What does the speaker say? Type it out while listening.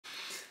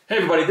Hey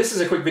everybody, this is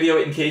a quick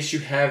video in case you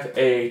have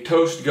a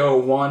Toast Go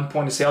 1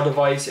 point-of-sale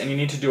device and you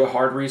need to do a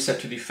hard reset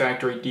to the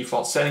factory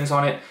default settings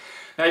on it.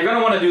 Now you're going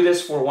to want to do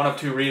this for one of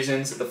two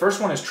reasons. The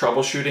first one is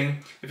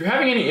troubleshooting. If you're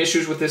having any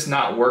issues with this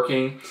not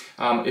working,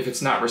 if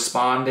it's not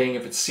responding,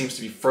 if it seems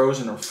to be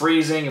frozen or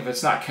freezing, if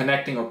it's not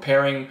connecting or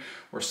pairing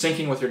or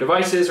syncing with your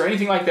devices or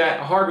anything like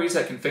that, a hard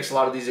reset can fix a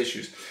lot of these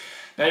issues.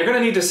 Now you're going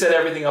to need to set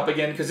everything up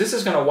again because this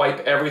is going to wipe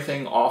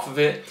everything off of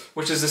it,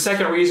 which is the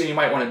second reason you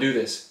might want to do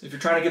this. If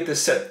you're trying to get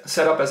this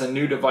set up as a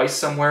new device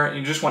somewhere and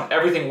you just want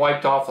everything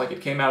wiped off like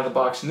it came out of the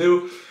box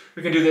new,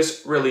 we can do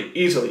this really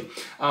easily.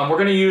 We're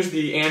going to use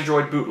the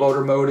Android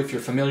bootloader mode if you're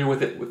familiar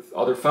with it with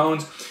other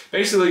phones.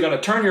 Basically you're going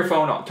to turn your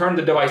phone on, turn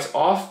the device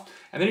off,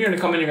 and then you're going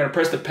to come in, you're going to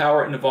press the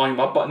power and the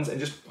volume up buttons and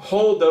just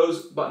hold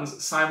those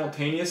buttons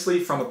simultaneously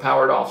from a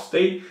powered off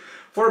state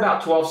for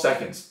about 12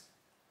 seconds.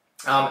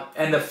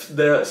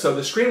 So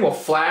the screen will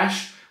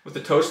flash with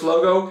the Toast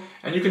logo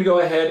and you can go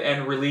ahead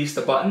and release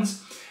the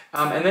buttons.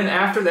 And then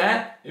after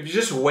that, if you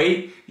just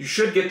wait, you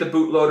should get the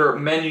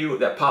bootloader menu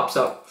that pops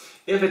up.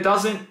 If it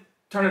doesn't,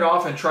 turn it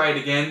off and try it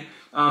again.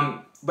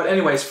 But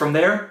anyways, from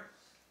there,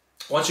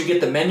 once you get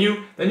the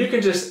menu, then you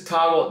can just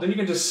toggle, then you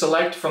can just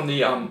select from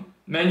the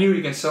menu,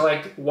 you can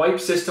select Wipe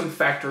System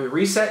Factory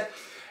Reset,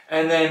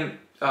 and then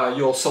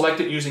you'll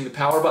select it using the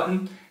power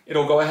button.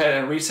 It'll go ahead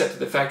and reset to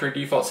the factory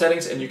default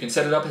settings and you can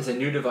set it up as a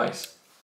new device.